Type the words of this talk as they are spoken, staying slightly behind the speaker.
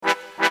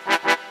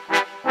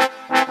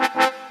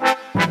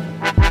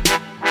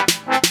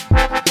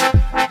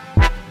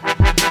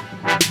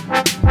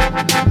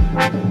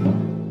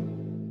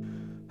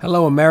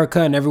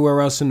America and everywhere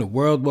else in the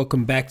world.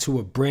 Welcome back to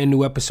a brand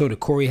new episode of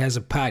Corey Has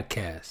a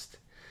Podcast.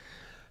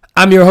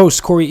 I'm your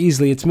host, Corey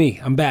Easley. It's me.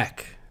 I'm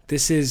back.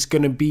 This is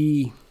going to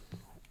be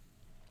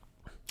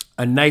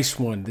a nice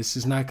one. This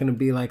is not going to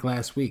be like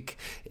last week.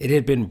 It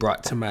had been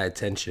brought to my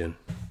attention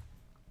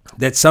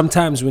that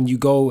sometimes when you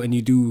go and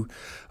you do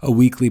a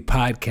weekly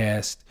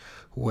podcast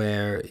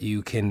where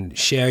you can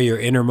share your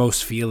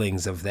innermost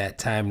feelings of that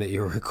time that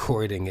you're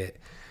recording it,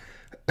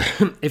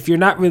 if you're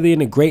not really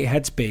in a great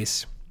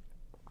headspace,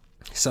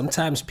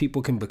 sometimes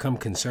people can become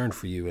concerned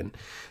for you. And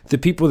the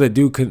people that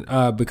do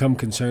become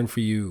concerned for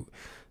you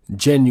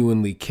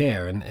genuinely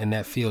care, and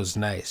that feels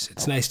nice.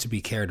 It's nice to be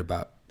cared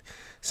about.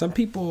 Some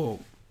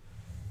people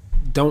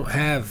don't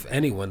have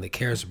anyone that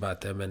cares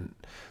about them, and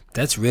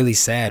that's really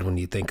sad when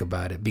you think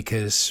about it,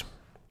 because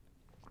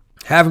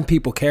having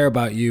people care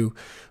about you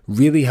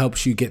really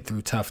helps you get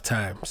through tough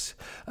times.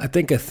 I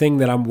think a thing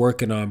that I'm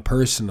working on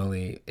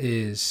personally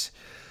is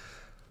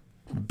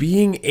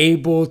being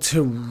able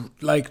to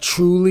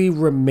truly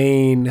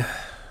remain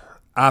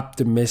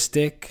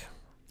optimistic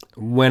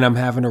when I'm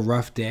having a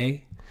rough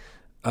day.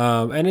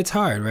 And it's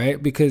hard,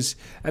 right? Because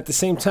at the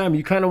same time,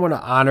 you kind of want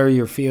to honor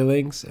your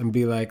feelings and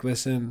be like,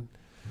 listen,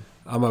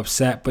 I'm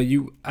upset, but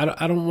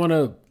I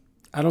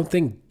don't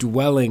think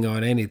dwelling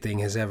on anything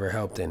has ever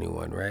helped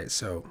anyone, right?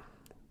 So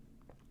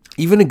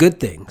even the good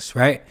things,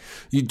 right?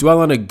 You dwell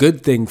on a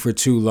good thing for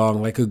too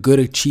long, like a good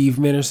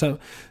achievement or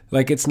something.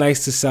 Like, it's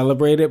nice to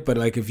celebrate it, but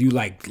if you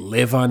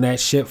live on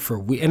that shit for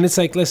weeks, and it's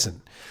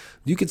listen,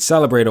 you could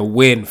celebrate a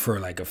win for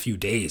a few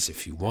days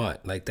if you want.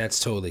 That's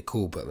totally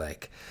cool,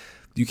 but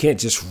you can't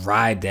just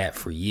ride that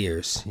for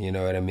years. You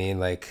know what I mean?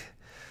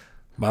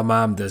 My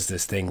mom does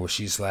this thing where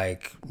she's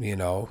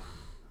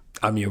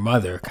I'm your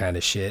mother kind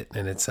of shit.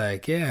 And it's yeah,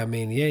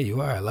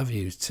 you are. I love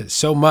you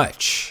so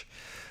much.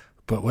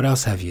 But what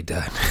else have you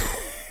done?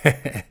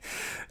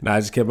 No, I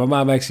just kidding. My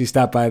mom actually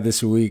stopped by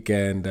this week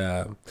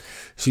and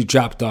she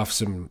dropped off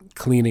some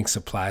cleaning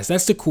supplies.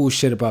 That's the cool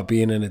shit about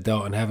being an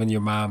adult and having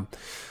your mom,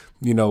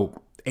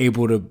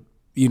 able to,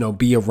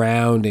 be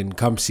around and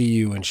come see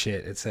you and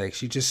shit. It's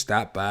she just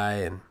stopped by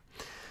and,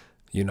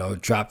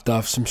 dropped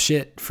off some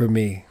shit for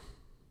me.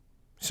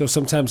 So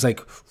sometimes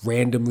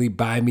randomly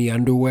buy me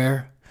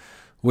underwear,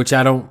 which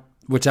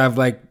I've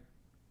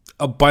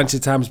a bunch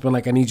of times been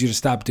I need you to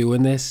stop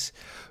doing this.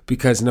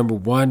 Because number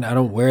one, I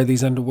don't wear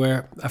these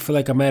underwear. I feel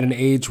I'm at an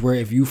age where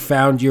if you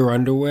found your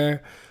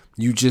underwear,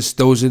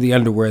 those are the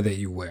underwear that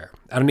you wear.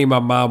 I don't need my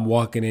mom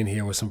walking in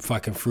here with some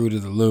fucking Fruit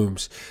of the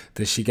Looms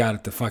that she got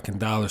at the fucking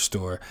dollar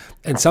store.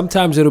 And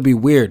sometimes it'll be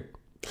weird.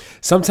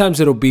 Sometimes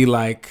it'll be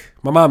my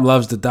mom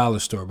loves the dollar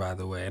store, by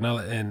the way.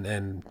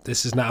 And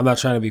this is not, I'm not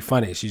trying to be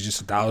funny. She's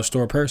just a dollar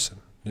store person,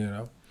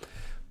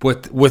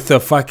 with a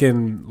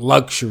fucking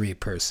luxury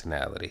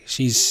personality.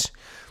 She's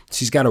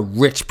got a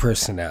rich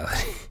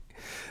personality.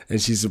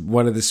 And she's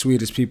one of the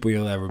sweetest people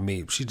you'll ever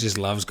meet. She just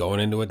loves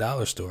going into a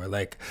dollar store.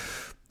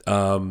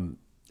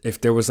 If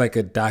there was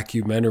a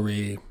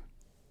documentary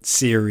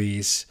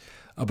series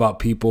about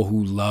people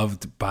who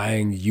loved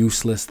buying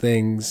useless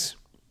things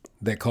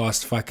that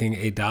cost fucking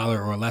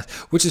 $1 or less,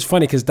 which is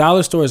funny because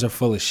dollar stores are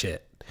full of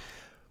shit.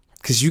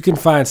 Because you can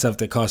find stuff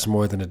that costs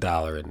more than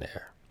 $1 in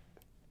there.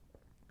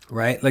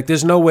 Right?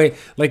 There's no way.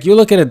 You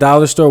look at a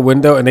dollar store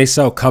window and they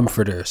sell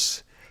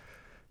comforters.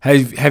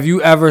 Have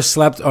you ever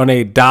slept on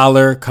a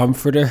dollar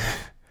comforter?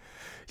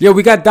 Yo,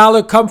 we got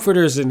dollar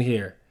comforters in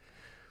here.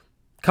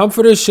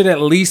 Comforters should at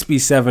least be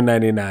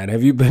 $7.99.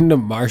 Have you been to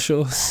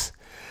Marshall's?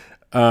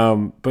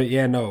 But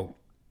yeah, no.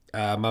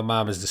 My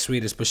mom is the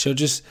sweetest, but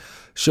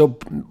she'll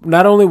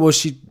not only will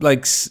she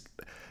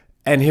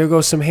and here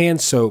goes some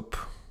hand soap.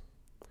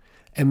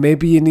 And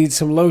maybe you need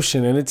some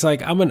lotion. And it's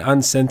I'm an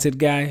unscented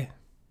guy.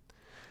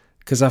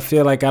 Because I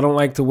feel I don't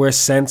like to wear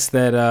scents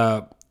that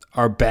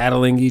are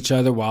battling each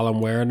other while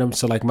I'm wearing them.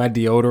 So my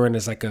deodorant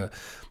is a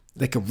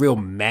real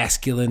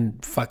masculine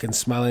fucking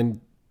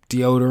smelling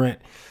deodorant.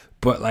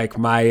 But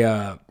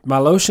my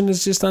lotion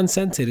is just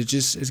unscented.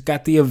 It's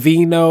got the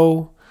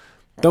Aveeno,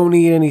 don't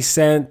need any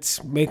scent,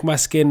 make my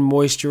skin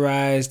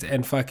moisturized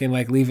and fucking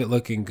leave it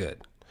looking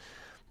good.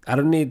 I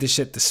don't need the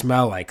shit to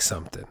smell like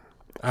something.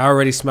 I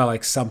already smell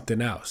like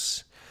something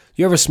else.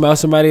 You ever smell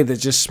somebody that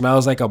just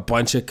smells like a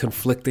bunch of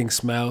conflicting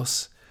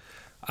smells?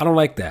 I don't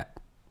like that.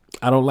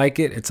 I don't like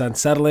it. It's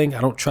unsettling. I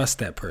don't trust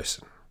that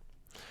person.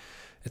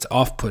 It's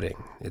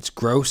off-putting. It's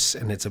gross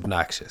and it's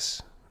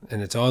obnoxious.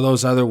 And it's all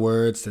those other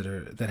words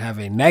that have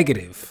a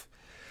negative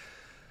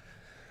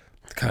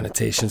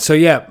connotation. So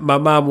yeah, my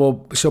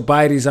mom she'll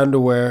buy these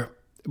underwear,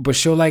 but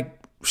she'll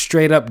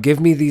straight up give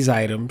me these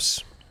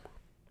items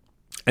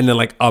and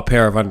then a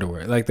pair of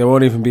underwear. They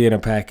won't even be in a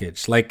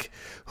package.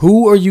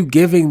 Who are you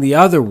giving the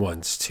other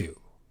ones to?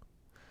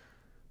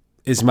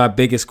 Is my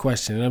biggest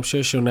question. And I'm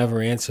sure she'll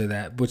never answer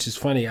that, which is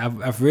funny.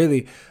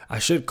 I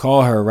should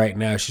call her right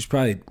now. She's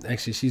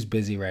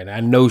busy right now. I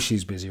know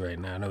she's busy right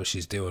now. I know what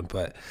she's doing,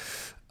 but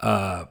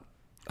I'm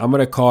going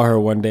to call her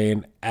one day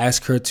and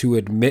ask her to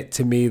admit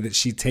to me that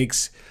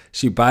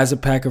she buys a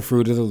pack of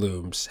Fruit of the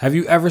Looms. Have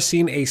you ever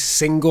seen a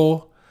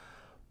single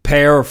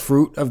pair of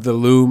fruit of the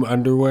Loom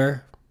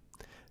underwear?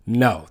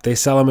 No, they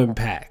sell them in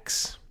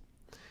packs.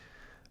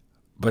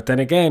 But then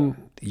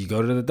again, you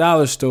go to the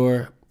dollar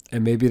store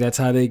and maybe that's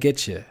how they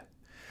get you.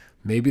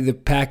 Maybe the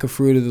pack of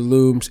Fruit of the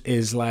Looms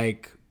is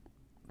like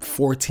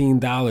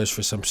 $14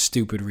 for some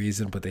stupid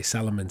reason, but they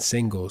sell them in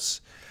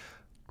singles.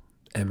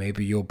 And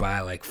maybe you'll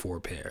buy like 4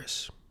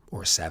 pairs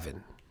or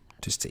 7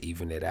 just to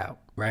even it out,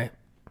 right?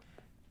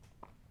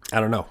 I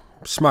don't know.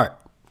 Smart.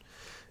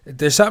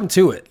 There's something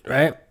to it,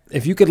 right?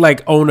 If you could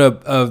like own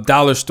a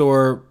dollar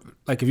store,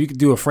 like if you could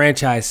do a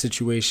franchise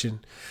situation,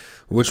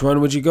 which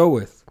one would you go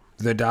with?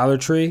 The Dollar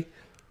Tree?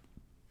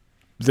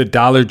 The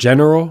Dollar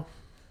General?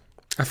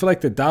 I feel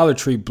like the Dollar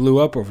Tree blew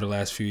up over the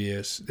last few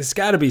years. It's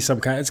got to be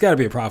it's got to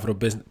be a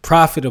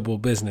profitable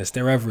business.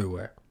 They're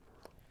everywhere.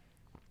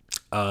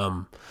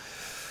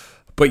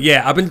 But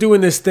yeah, I've been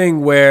doing this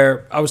thing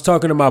where I was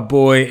talking to my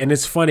boy, and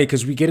it's funny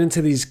because we get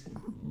into these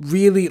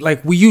really,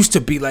 like, we used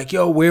to be like,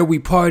 yo, where we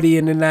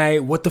partying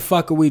tonight? What the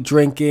fuck are we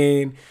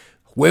drinking?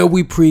 Where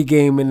we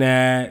pre-gaming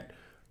at?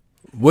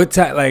 What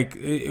time? Like,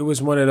 it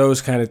was one of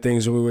those kind of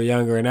things when we were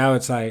younger, and now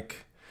it's like,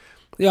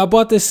 yeah, I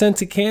bought this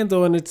scented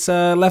candle, and it's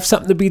left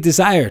something to be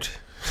desired.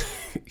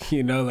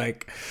 You know,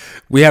 like,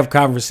 we have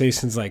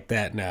conversations like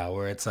that now,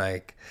 where it's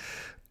like,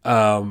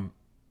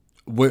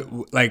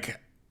 like,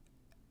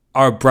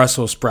 are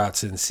Brussels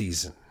sprouts in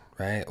season,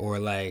 right? Or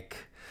like,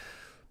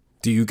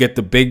 do you get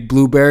the big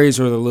blueberries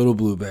or the little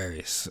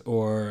blueberries?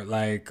 Or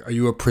like, are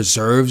you a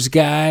preserves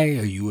guy?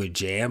 Are you a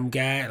jam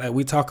guy? Like,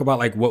 we talk about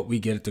like what we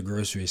get at the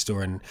grocery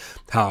store and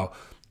how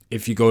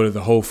if you go to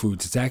the Whole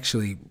Foods, it's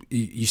actually,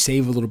 you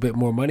save a little bit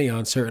more money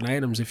on certain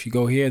items if you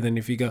go here than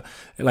if you go.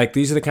 Like,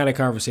 these are the kind of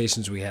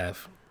conversations we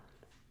have.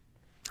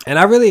 And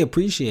I really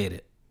appreciate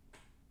it.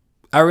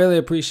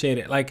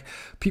 Like,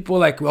 people are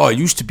like, oh, it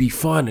used to be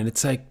fun. And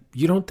it's like,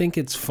 you don't think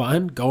it's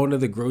fun going to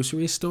the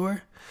grocery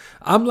store?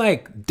 I'm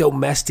like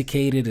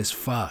domesticated as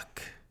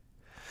fuck.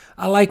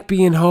 I like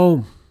being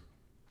home.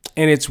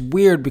 And it's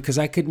weird because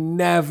I could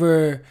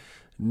never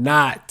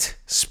not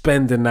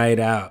spend the night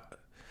out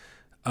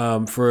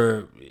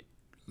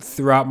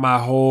throughout my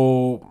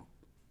whole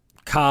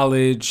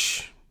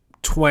college,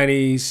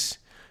 20s,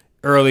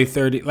 early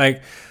 30s.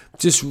 Like,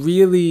 just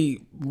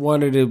really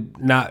wanted to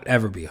not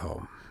ever be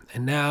home.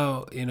 And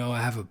now, you know,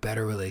 I have a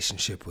better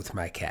relationship with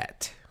my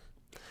cat.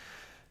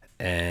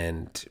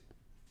 And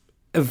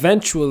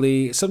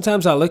eventually,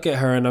 sometimes I look at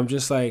her and I'm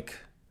just like,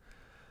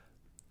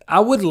 I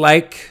would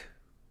like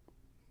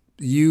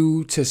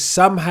you to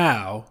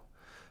somehow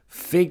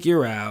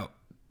figure out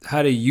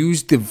how to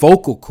use the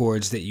vocal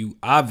cords that you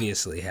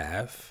obviously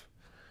have,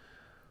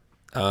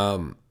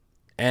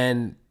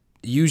 and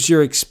use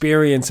your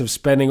experience of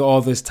spending all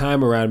this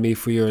time around me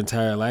for your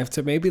entire life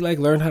to maybe like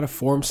learn how to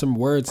form some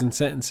words and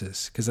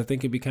sentences. Because I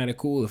think it'd be kind of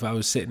cool if I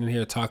was sitting in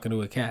here talking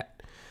to a cat.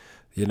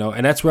 You know,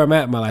 and that's where I'm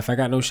at in my life. I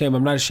got no shame.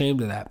 I'm not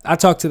ashamed of that. I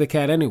talk to the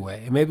cat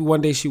anyway. And maybe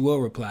one day she will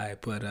reply,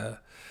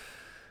 but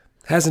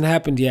hasn't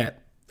happened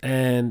yet.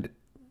 And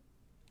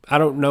I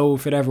don't know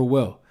if it ever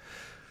will.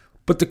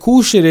 But the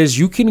cool shit is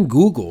you can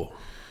Google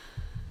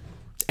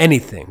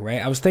anything,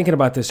 right? I was thinking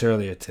about this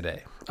earlier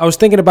today. I was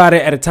thinking about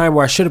it at a time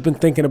where I should have been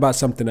thinking about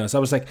something else. I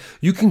was like,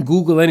 you can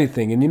Google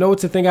anything. And you know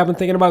what's the thing I've been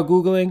thinking about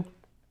Googling?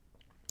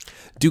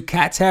 Do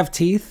cats have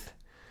teeth?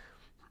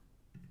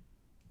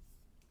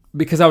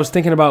 Because I was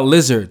thinking about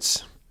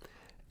lizards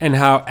and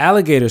how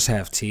alligators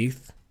have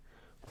teeth,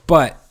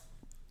 but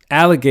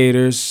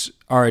alligators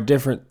are a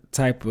different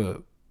type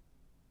of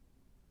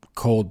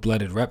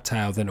cold-blooded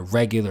reptile than a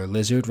regular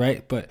lizard,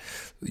 right? But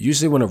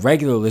usually when a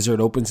regular lizard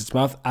opens its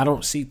mouth, I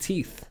don't see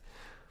teeth.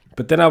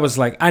 But then I was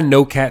like, I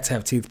know cats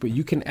have teeth, but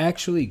you can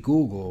actually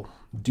Google,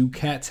 do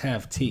cats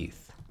have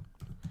teeth?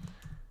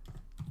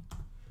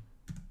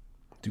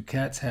 Do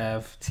cats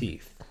have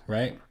teeth,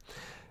 right?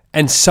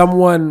 And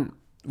someone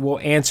will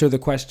answer the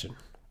question.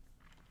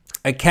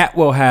 A cat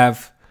will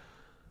have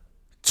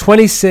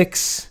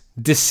 26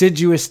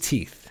 deciduous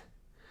teeth,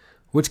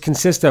 which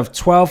consist of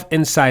 12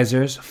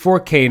 incisors,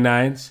 4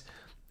 canines,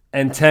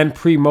 and 10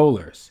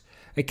 premolars.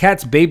 A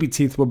cat's baby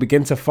teeth will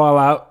begin to fall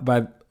out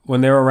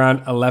when they're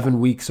around 11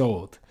 weeks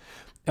old.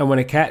 And when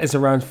a cat is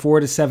around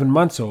 4 to 7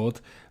 months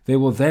old, they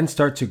will then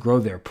start to grow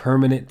their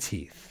permanent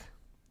teeth.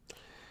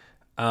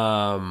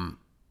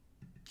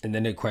 And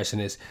then the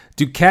question is,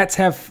 do cats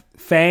have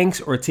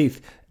fangs or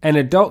teeth? An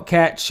adult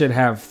cat should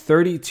have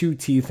 32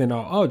 teeth in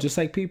all. Oh, just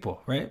like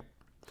people, right?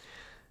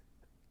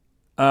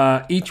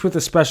 Each with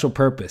a special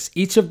purpose.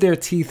 Each of their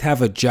teeth have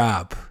a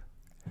job.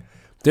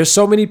 There's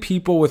so many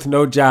people with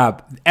no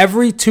job.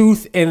 Every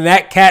tooth in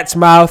that cat's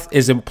mouth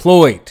is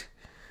employed.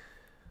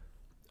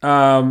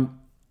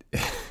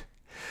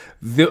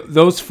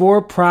 Those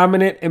 4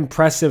 prominent,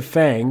 impressive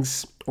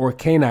fangs or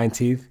canine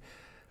teeth.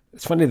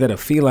 It's funny that a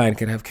feline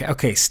can have...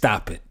 Okay,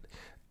 stop it.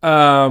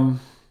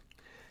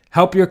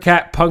 Help your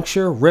cat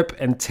puncture, rip,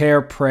 and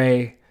tear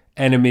prey,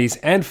 enemies,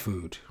 and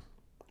food,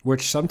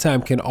 which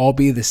sometimes can all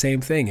be the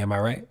same thing. Am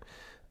I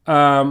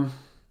right?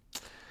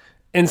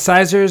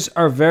 Incisors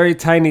are very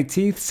tiny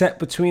teeth set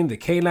between the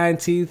canine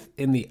teeth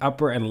in the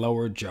upper and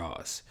lower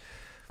jaws.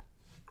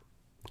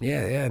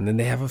 Yeah. And then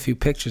they have a few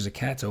pictures of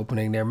cats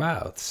opening their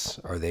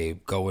mouths. Are they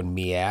going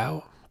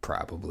meow?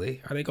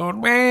 Probably. Are they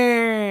going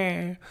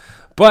wah?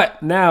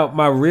 But now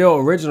my real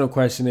original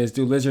question is,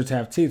 do lizards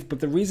have teeth? But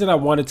the reason I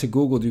wanted to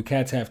Google do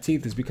cats have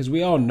teeth is because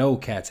we all know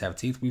cats have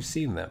teeth. We've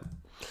seen them.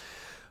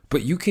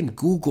 But you can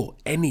Google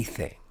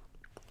anything.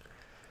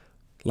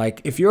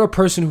 Like, if you're a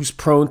person who's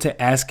prone to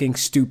asking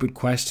stupid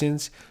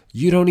questions,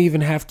 you don't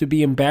even have to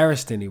be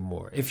embarrassed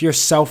anymore. If you're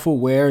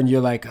self-aware and you're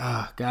like,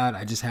 oh, God,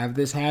 I just have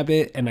this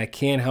habit and I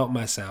can't help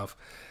myself,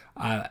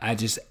 I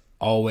just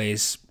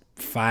always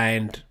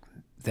find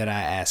that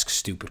I ask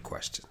stupid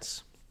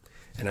questions.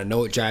 And I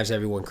know it drives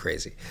everyone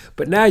crazy.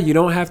 But now you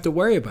don't have to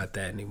worry about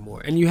that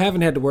anymore. And you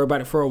haven't had to worry about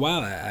it for a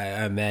while,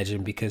 I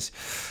imagine, because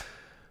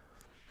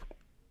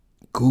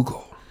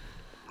Google,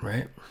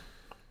 right?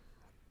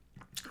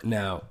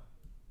 Now,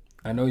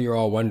 I know you're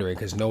all wondering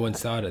because no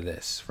one's thought of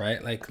this,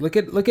 right? Like, look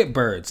at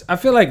birds. I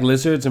feel like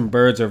lizards and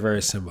birds are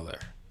very similar.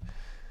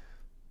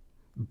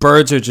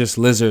 Birds are just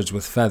lizards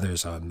with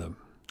feathers on them.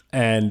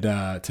 And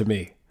to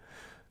me,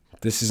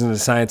 this isn't a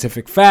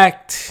scientific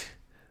fact,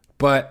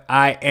 but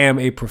I am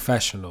a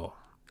professional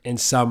in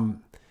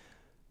some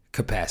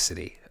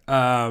capacity.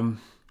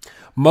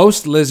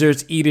 Most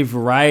lizards eat a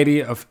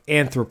variety of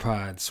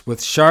arthropods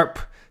with sharp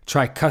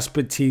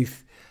tricuspid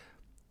teeth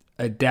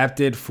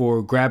adapted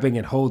for grabbing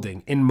and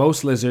holding. In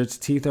most lizards,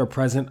 teeth are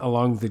present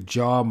along the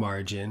jaw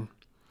margin.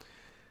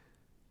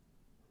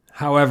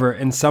 However,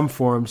 in some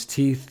forms,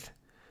 teeth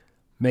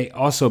may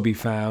also be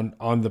found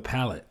on the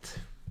palate.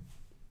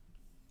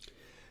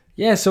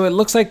 Yeah, so it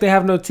looks like they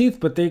have no teeth,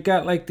 but they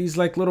got like these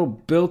like little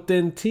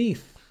built-in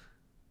teeth.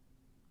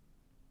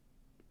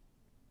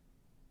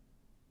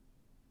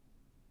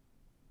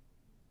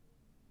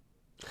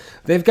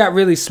 They've got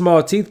really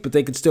small teeth, but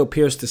they can still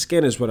pierce the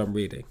skin is what I'm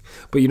reading.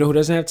 But you know who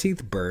doesn't have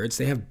teeth? Birds.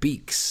 They have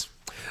beaks.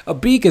 A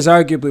beak is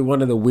arguably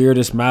one of the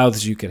weirdest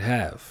mouths you could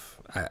have,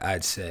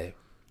 I'd say.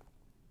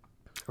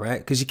 Right?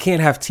 Because you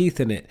can't have teeth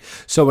in it.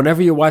 So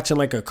whenever you're watching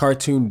like a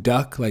cartoon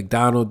duck, like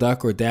Donald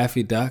Duck or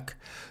Daffy Duck,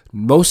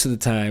 most of the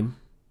time,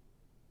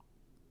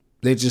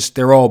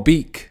 they're all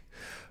beak.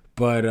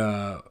 But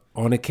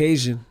on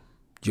occasion,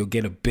 you'll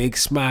get a big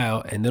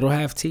smile and it'll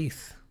have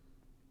teeth.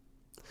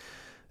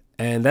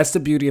 And that's the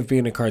beauty of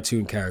being a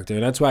cartoon character.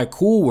 And that's why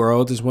Cool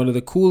World is one of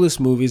the coolest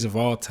movies of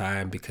all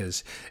time,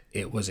 because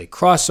it was a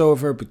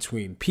crossover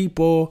between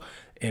people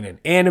in an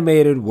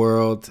animated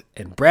world,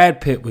 and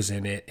Brad Pitt was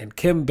in it, and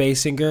Kim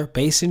Basinger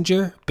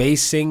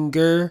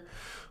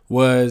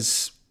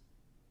was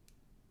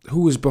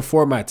who was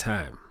before my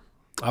time.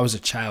 I was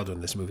a child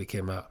when this movie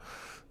came out.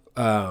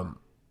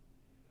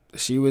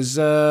 She was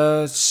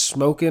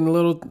smoking a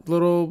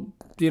little,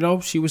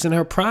 she was in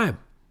her prime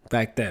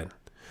back then.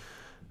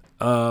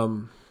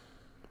 And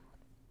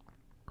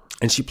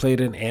she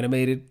played an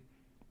animated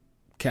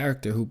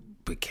character who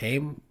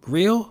became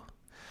real.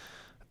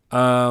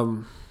 At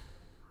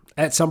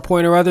some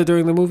point or other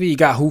during the movie, you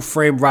got Who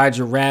Framed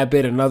Roger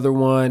Rabbit, another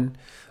one.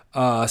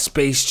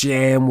 Space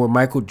Jam, where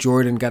Michael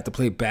Jordan got to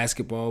play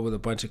basketball with a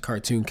bunch of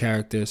cartoon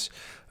characters.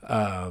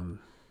 What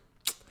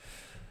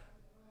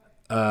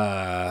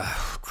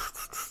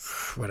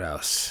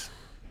else?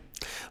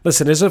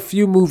 Listen, there's a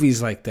few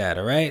movies like that,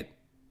 all right?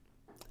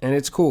 And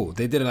it's cool.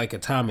 They did like a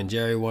Tom and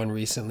Jerry one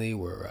recently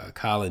where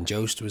Colin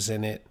Jost was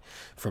in it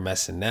from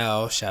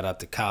SNL. Shout out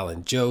to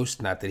Colin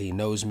Jost. Not that he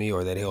knows me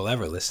or that he'll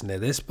ever listen to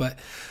this, but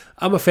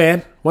I'm a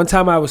fan. One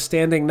time I was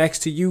standing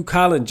next to you,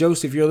 Colin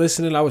Jost. If you're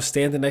listening, I was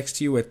standing next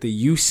to you at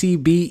the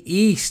UCB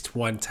East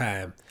one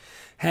time.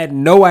 Had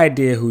no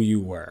idea who you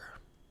were.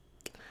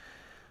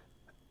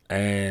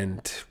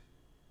 And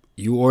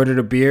you ordered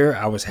a beer.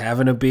 I was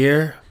having a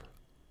beer.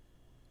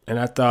 And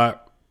I thought,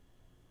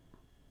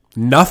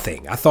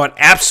 nothing. I thought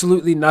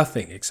absolutely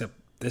nothing, except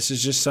this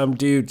is just some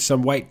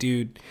white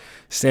dude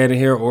standing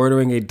here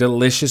ordering a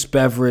delicious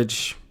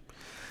beverage.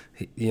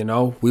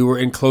 We were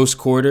in close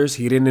quarters.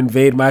 He didn't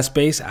invade my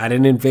space. I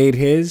didn't invade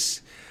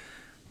his.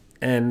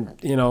 And,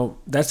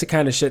 that's the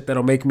kind of shit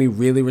that'll make me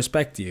really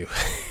respect you.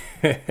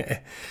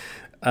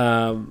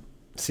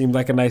 Seemed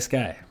like a nice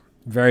guy.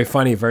 Very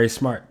funny, very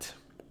smart.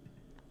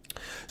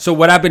 So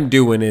what I've been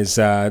doing is,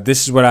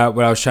 this is what I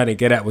was trying to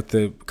get at with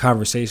the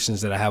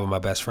conversations that I have with my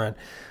best friend.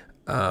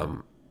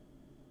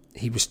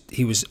 He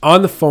was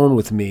on the phone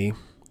with me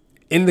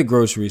in the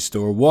grocery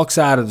store, walks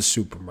out of the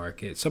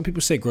supermarket. Some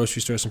people say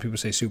grocery store, some people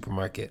say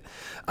supermarket.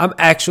 I'm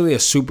actually a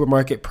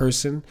supermarket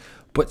person,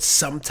 but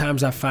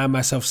sometimes I find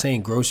myself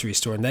saying grocery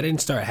store, and that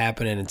didn't start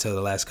happening until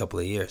the last couple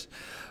of years.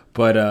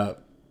 But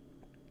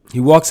he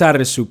walks out of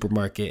the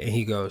supermarket and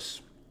he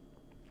goes,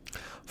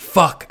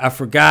 fuck, I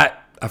forgot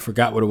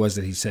what it was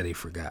that he said he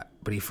forgot,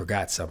 but he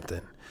forgot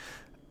something.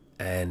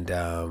 And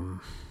I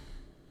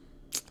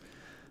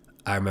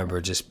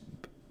remember just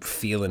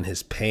feeling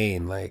his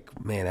pain.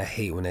 Like, man, I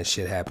hate when that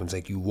shit happens.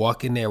 Like, you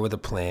walk in there with a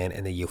plan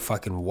and then you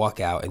fucking walk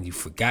out and you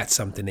forgot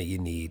something that you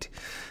need.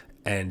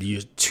 and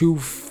you're too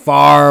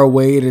far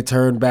away to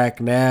turn back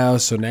now.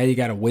 So now you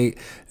gotta wait,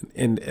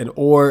 and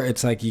or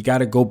it's like you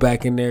gotta go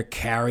back in there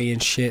carrying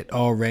shit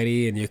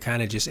already, and you're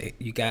kind of just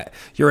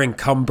you're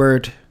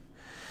encumbered.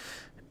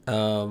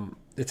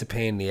 It's a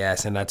pain in the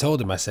ass. And I told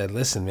him, I said,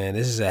 listen, man,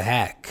 this is a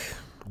hack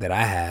that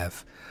I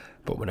have.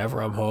 But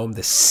whenever I'm home,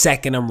 the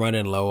second I'm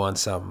running low on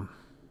something,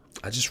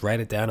 I just write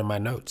it down in my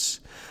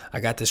notes. I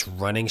got this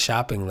running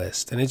shopping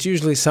list, and it's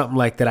usually something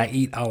like that I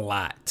eat a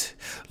lot.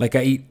 Like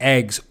I eat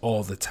eggs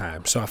all the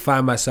time. So I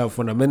find myself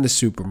when I'm in the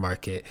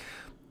supermarket,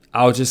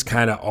 I'll just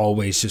kind of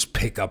always just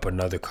pick up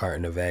another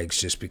carton of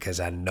eggs just because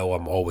I know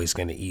I'm always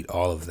going to eat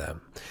all of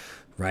them,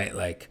 right?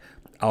 Like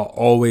I'll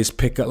always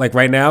pick up, like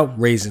right now,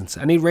 raisins.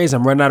 I need raisins.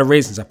 I'm running out of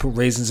raisins. I put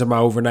raisins in my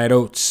overnight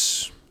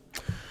oats.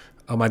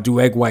 I do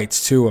egg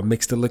whites too. I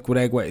mix the liquid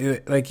egg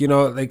white. Like, you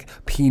know, like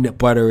peanut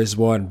butter is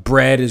one.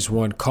 Bread is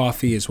one.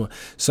 Coffee is one.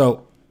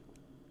 So,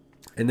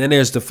 and then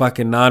there's the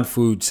fucking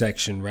non-food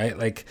section, right?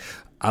 Like,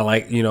 I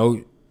like, you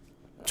know,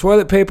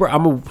 toilet paper.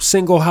 I'm a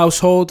single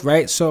household,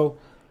 right? So,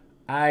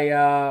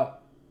 I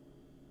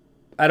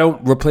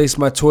don't replace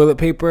my toilet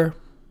paper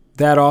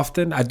that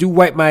often. I do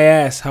wipe my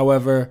ass,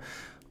 however,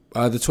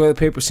 the toilet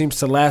paper seems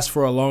to last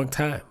for a long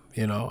time.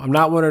 You know, I'm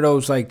not one of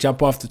those like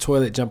jump off the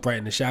toilet, jump right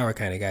in the shower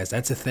kind of guys.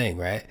 That's a thing,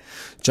 right?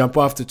 Jump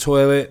off the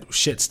toilet,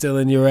 shit still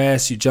in your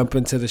ass. You jump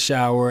into the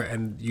shower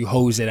and you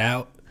hose it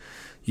out.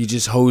 You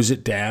just hose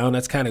it down.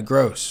 That's kind of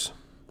gross.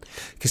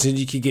 Because then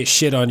you could get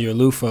shit on your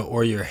loofah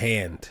or your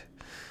hand.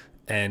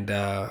 And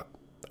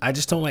I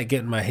just don't like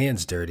getting my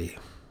hands dirty.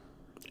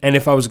 And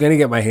if I was going to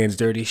get my hands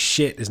dirty,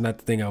 shit is not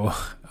the thing I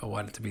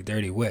want it to be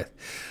dirty with.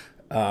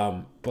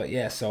 But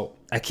yeah, so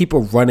I keep a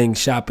running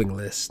shopping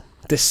list.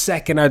 The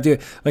second I do,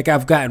 like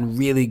I've gotten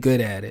really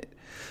good at it.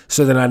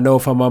 So then I know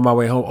if I'm on my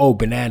way home, oh,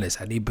 bananas.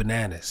 I need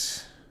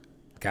bananas.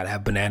 Gotta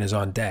have bananas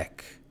on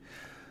deck.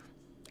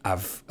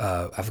 I've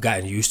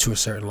gotten used to a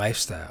certain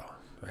lifestyle,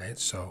 right?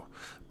 So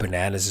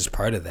bananas is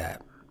part of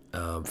that.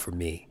 For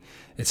me,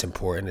 it's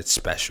important. It's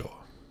special.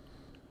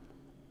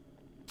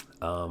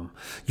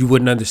 You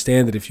wouldn't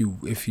understand it if you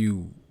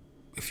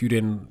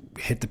didn't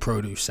hit the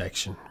produce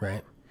section,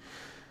 right?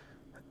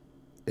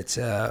 It's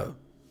a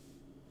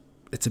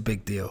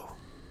big deal.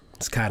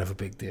 It's kind of a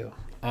big deal.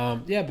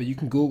 Yeah, but you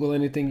can Google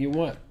anything you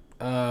want.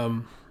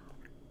 I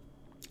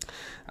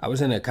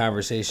was in a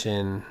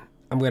conversation.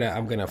 I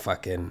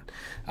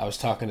was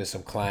talking to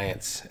some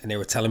clients and they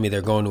were telling me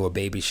they're going to a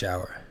baby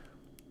shower.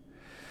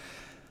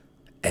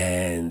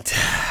 And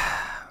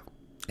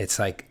it's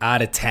like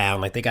out of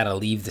town, like they got to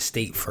leave the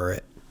state for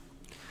it.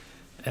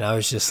 And I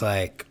was just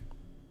like,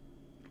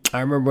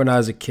 I remember when I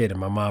was a kid and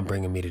my mom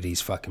bringing me to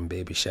these fucking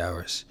baby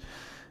showers.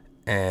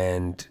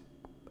 And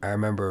I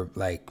remember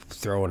like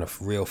throwing a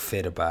real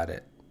fit about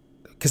it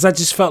because I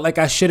just felt like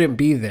I shouldn't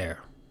be there.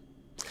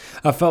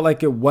 I felt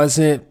like it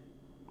wasn't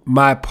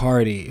my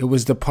party. It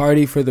was the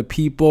party for the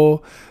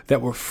people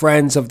that were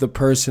friends of the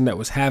person that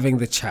was having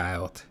the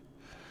child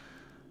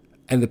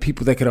and the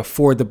people that could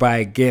afford to buy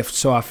a gift.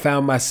 So I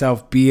found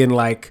myself being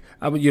like,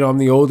 I'm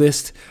the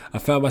oldest. I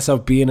found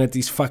myself being at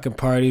these fucking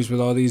parties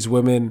with all these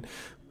women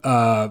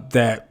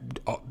that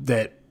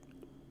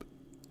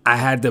I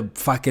had to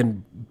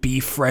fucking be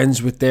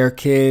friends with their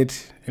kid.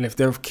 And if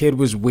their kid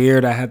was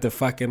weird, I had to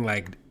fucking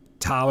like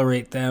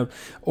tolerate them.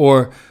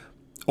 Or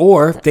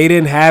they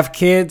didn't have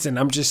kids and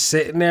I'm just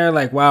sitting there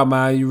like, wow,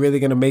 Ma, you really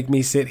going to make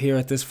me sit here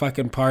at this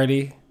fucking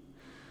party?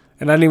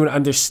 And I didn't even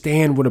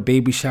understand what a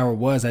baby shower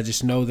was. I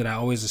just know that I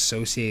always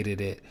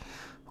associated it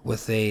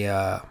with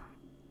a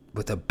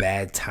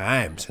bad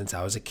time since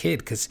I was a kid.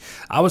 Because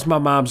I was my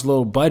mom's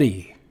little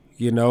buddy,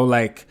 you know?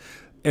 Like,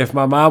 if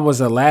my mom was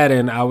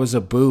Aladdin, I was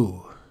a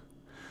Boo.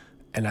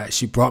 And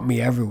she brought me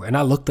everywhere. And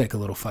I looked like a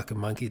little fucking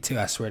monkey, too.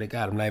 I swear to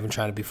God. I'm not even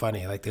trying to be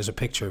funny. Like, there's a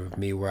picture of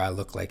me where I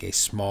look like a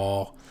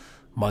small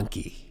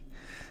monkey.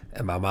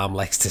 And my mom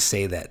likes to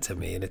say that to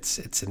me. And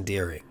it's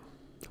endearing.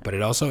 But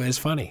it also is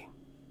funny.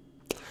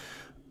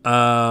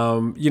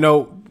 We're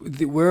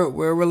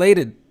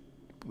related.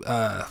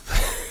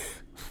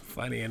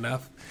 Funny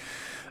enough.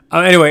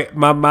 Anyway,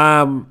 my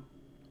mom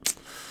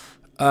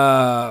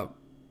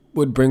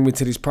would bring me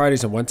to these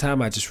parties, and one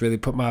time I just really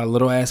put my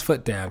little ass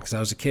foot down because I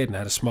was a kid and I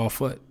had a small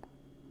foot,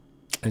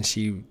 and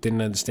she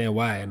didn't understand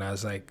why. And I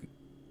was like,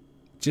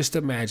 just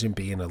imagine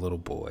being a little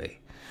boy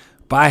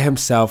by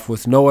himself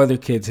with no other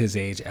kids his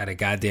age at a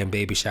goddamn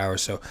baby shower.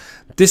 So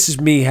this is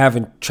me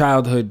having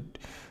childhood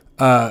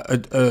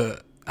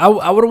I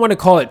wouldn't want to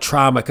call it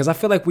trauma because I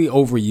feel like we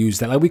overuse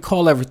that. Like we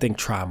call everything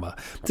trauma.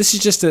 This is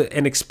just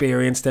an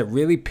experience that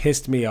really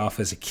pissed me off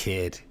as a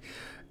kid,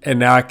 and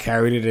now I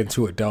carried it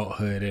into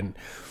adulthood. And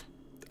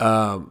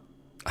I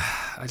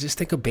just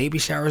think a baby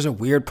shower is a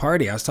weird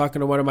party. I was talking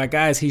to one of my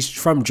guys. He's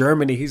from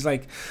Germany. He's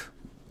like,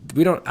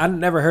 I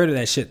never heard of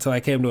that shit till I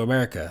came to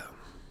America.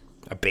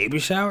 A baby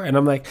shower? And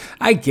I'm like,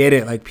 I get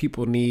it. Like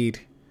people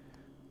need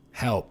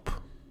help.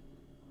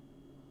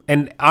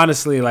 And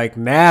honestly, like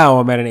now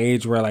I'm at an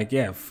age where like,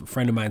 yeah, if a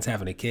friend of mine's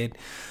having a kid,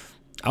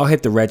 I'll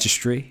hit the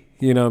registry.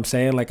 You know what I'm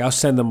saying? Like, I'll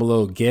send them a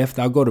little gift.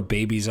 I'll go to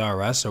Babies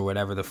R Us or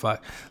whatever the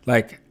fuck.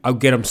 Like, I'll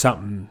get them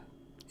something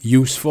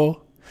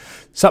useful.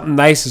 Something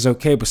nice is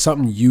okay, but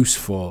something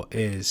useful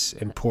is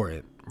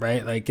important,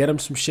 right? Like, get them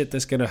some shit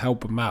that's going to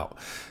help them out.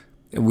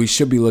 And we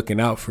should be looking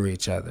out for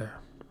each other.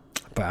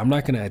 But I'm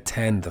not going to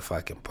attend the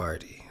fucking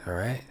party, all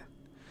right?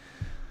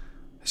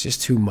 It's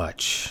just too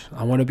much.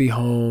 I want to be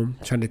home,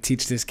 trying to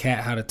teach this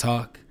cat how to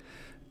talk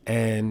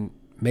and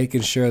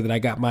making sure that I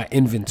got my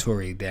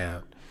inventory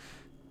down.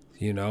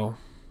 You know,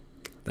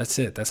 that's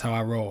it. That's how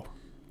I roll.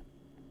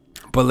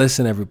 But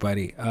listen,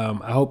 everybody,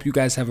 I hope you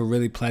guys have a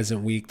really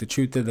pleasant week. The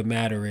truth of the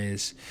matter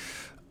is,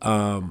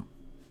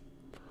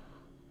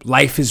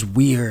 life is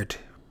weird,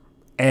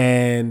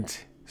 and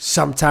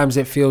sometimes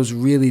it feels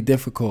really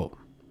difficult,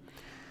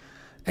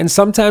 and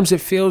sometimes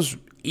it feels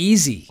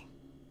easy,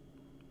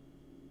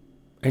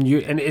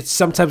 and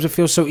sometimes it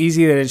feels so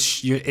easy that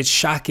it's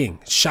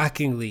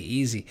shockingly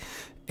easy,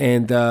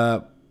 and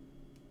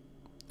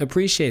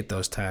appreciate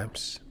those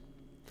times.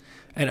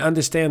 And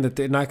understand that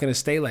they're not going to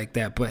stay like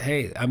that. But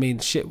hey, I mean,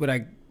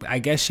 I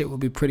guess shit would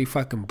be pretty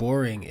fucking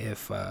boring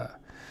if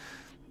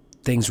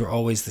things were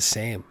always the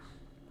same.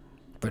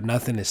 But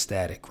nothing is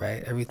static,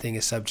 right? Everything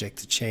is subject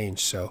to change.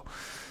 So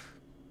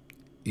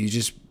you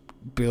just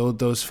build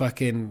those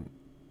fucking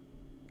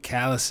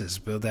calluses,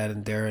 build that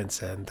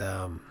endurance, and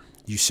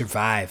you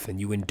survive, and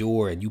you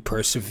endure, and you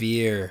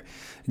persevere,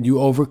 and you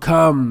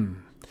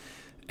overcome.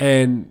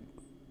 And,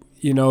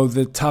 you know,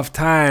 the tough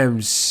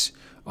times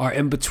are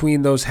in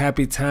between those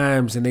happy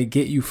times, and they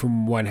get you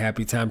from one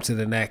happy time to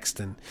the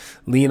next, and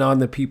lean on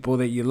the people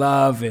that you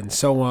love, and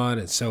so on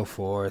and so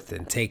forth,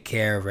 and take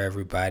care of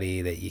everybody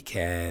that you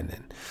can,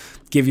 and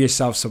give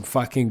yourself some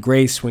fucking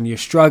grace when you're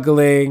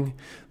struggling.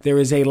 There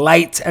is a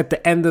light at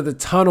the end of the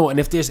tunnel, and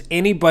if there's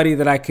anybody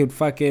that I could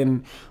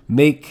fucking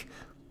make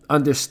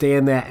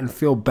understand that and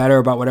feel better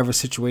about whatever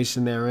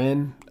situation they're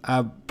in,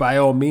 by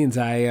all means,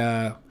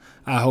 I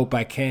hope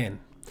I can.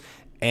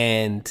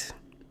 And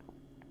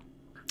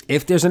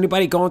if there's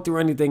anybody going through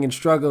anything and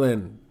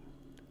struggling,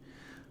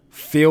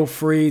 feel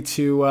free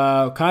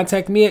to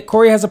contact me at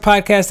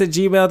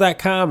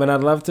CoreyHasAPodcast@gmail.com, and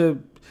I'd love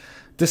to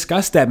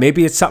discuss that.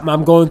 Maybe it's something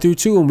I'm going through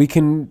too, and we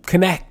can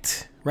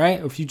connect,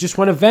 right? If you just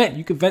want to vent,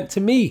 you can vent to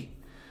me.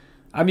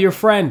 I'm your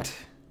friend.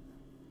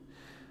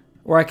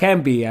 Or I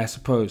can be, I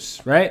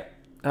suppose, right?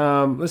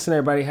 Listen,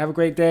 everybody, have a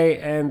great day,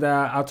 and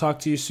I'll talk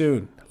to you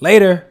soon.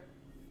 Later.